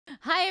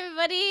Hi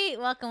everybody!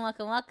 Welcome,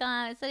 welcome,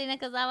 welcome. It's Sori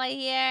Nakazawa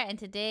here, and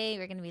today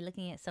we're going to be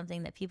looking at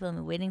something that people have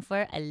been waiting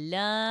for a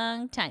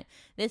long time.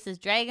 This is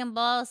Dragon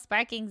Ball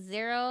Sparking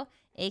Zero,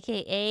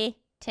 aka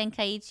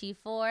Tenkaichi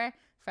 4,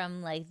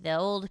 from like the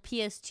old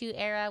PS2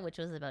 era, which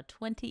was about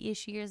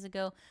 20-ish years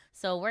ago.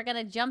 So we're going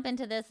to jump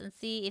into this and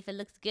see if it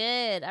looks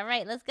good.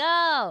 Alright, let's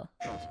go!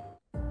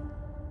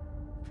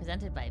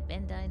 Presented by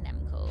Bandai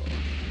Namco.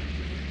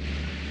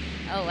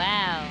 Oh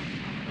wow.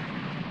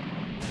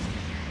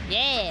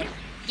 Yeah!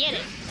 Get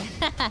it!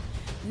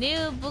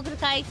 New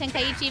Budokai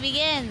Tenkaichi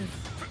begins!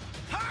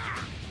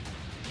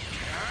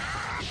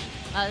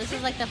 Oh, this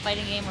is like the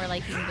fighting game where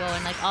like you can go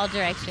in like all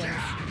directions.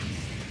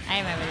 I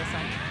remember this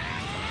one.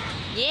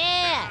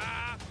 Yeah!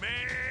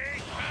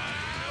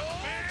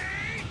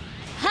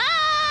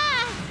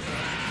 Ha!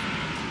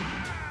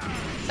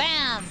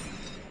 Bam!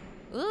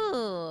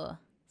 Ooh.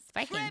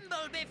 Spiking.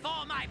 Tremble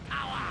before my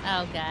power!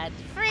 Oh god.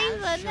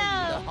 Frieza,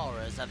 no! The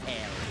horrors of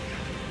hell.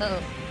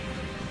 Oh.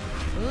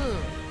 Ooh.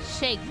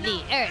 Shake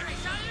the earth.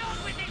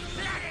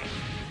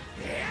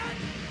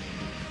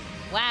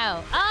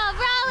 Wow.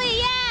 Oh, Raleigh,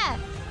 yeah!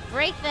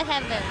 Break the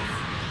heavens.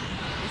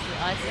 This is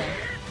awesome.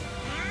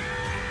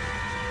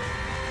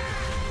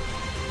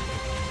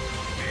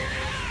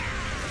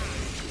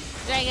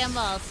 Dragon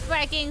Ball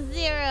Sparking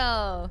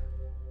Zero.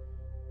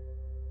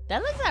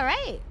 That looks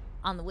alright.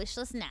 On the wish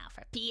list now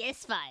for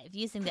PS5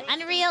 using the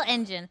Unreal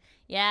Engine.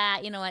 Yeah,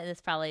 you know what? That's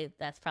probably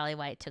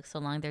why it took so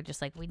long. They're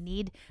just like, we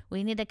need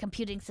a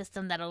computing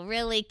system that'll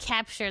really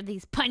capture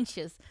these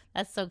punches.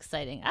 That's so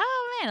exciting.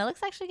 Oh man, it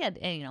looks actually good.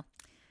 And you know,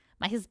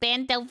 my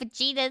husbando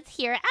Vegeta's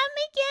here. Oh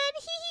my god.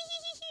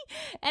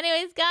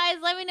 Anyways, guys,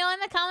 let me know in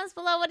the comments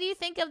below, what do you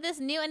think of this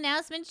new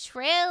announcement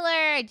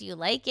trailer? Do you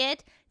like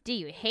it? Do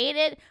you hate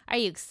it? Are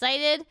you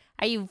excited?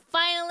 Are you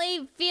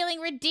finally feeling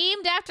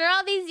redeemed after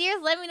all these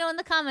years? Let me know in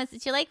the comments.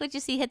 If you like what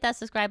you see, hit that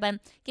subscribe button.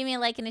 Give me a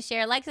like and a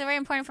share. Likes are very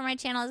important for my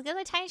channel. It's because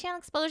I tiny channel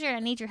exposure. I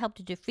need your help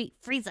to defeat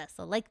Frieza.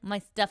 So like my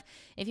stuff.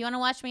 If you want to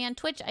watch me on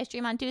Twitch, I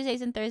stream on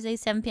Tuesdays and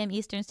Thursdays, 7 p.m.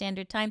 Eastern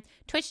Standard Time.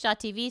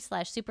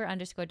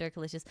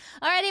 Twitch.tv/super_Darkalicious.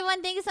 All right,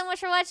 everyone. Thank you so much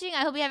for watching.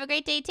 I hope you have a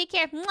great day. Take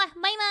care. Mwah.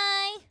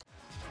 Bye-bye.